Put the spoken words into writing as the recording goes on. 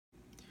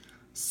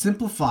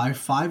simplify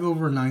 5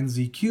 over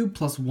 9z cubed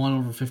plus 1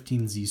 over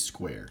 15z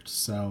squared.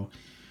 So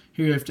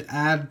here you have to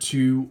add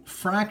two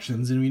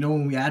fractions, and we know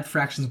when we add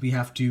fractions they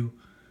have to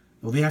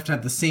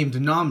have the same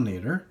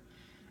denominator.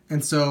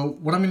 And so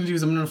what I'm going to do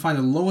is I'm going to find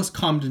the lowest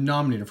common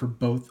denominator for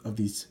both of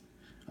these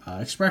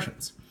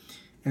expressions.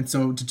 And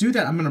so to do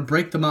that, I'm going to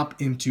break them up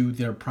into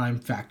their prime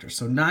factors.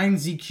 So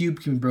 9z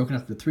cubed can be broken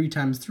up into 3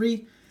 times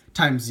 3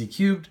 times z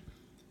cubed.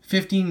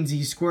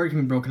 15z squared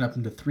can be broken up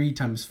into 3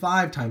 times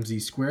 5 times z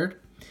squared.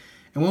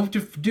 And what we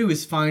have to do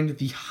is find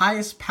the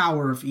highest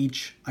power of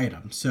each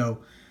item. So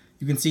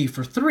you can see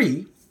for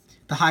 3,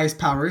 the highest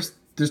power is,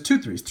 there's two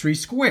 3s, 3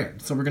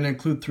 squared. So we're going to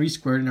include 3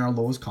 squared in our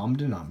lowest common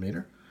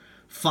denominator.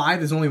 5,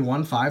 there's only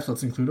one 5, so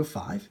let's include a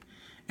 5.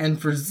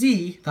 And for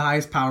z, the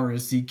highest power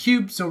is z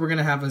cubed, so we're going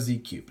to have a z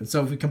cubed. And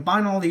so if we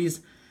combine all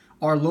these,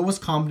 our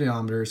lowest common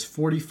denominator is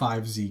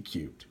 45z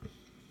cubed.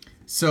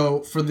 So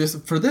for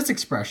this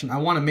expression, I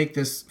want to make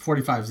this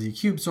 45z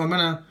cubed. So I'm going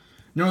to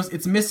notice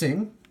it's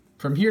missing,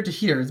 from here to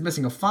here, it's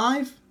missing a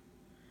 5,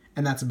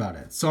 and that's about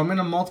it. So I'm going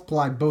to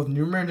multiply both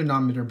numerator and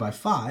denominator by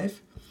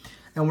 5.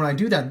 And when I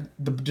do that,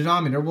 the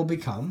denominator will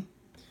become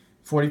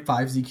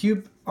 45z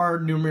cubed. Our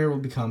numerator will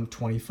become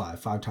 25,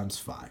 5 times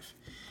 5.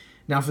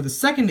 Now for the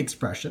second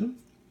expression,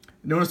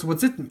 notice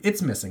what's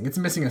it's missing. It's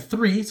missing a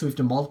 3, so we have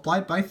to multiply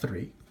it by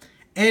 3.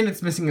 And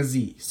it's missing a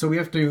z. So we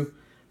have to,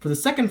 for the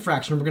second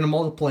fraction, we're going to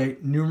multiply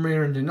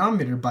numerator and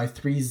denominator by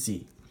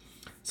 3z.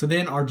 So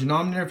then our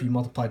denominator, if you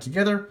multiply it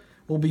together,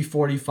 will be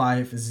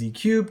 45z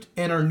cubed,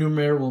 and our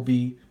numerator will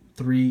be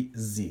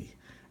 3z.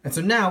 And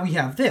so now we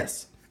have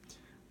this.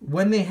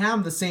 When they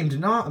have the same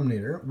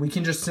denominator, we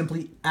can just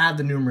simply add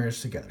the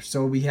numerators together.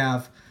 So we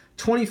have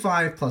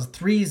 25 plus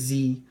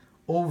 3z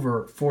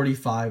over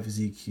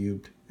 45z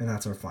cubed, and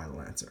that's our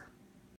final answer.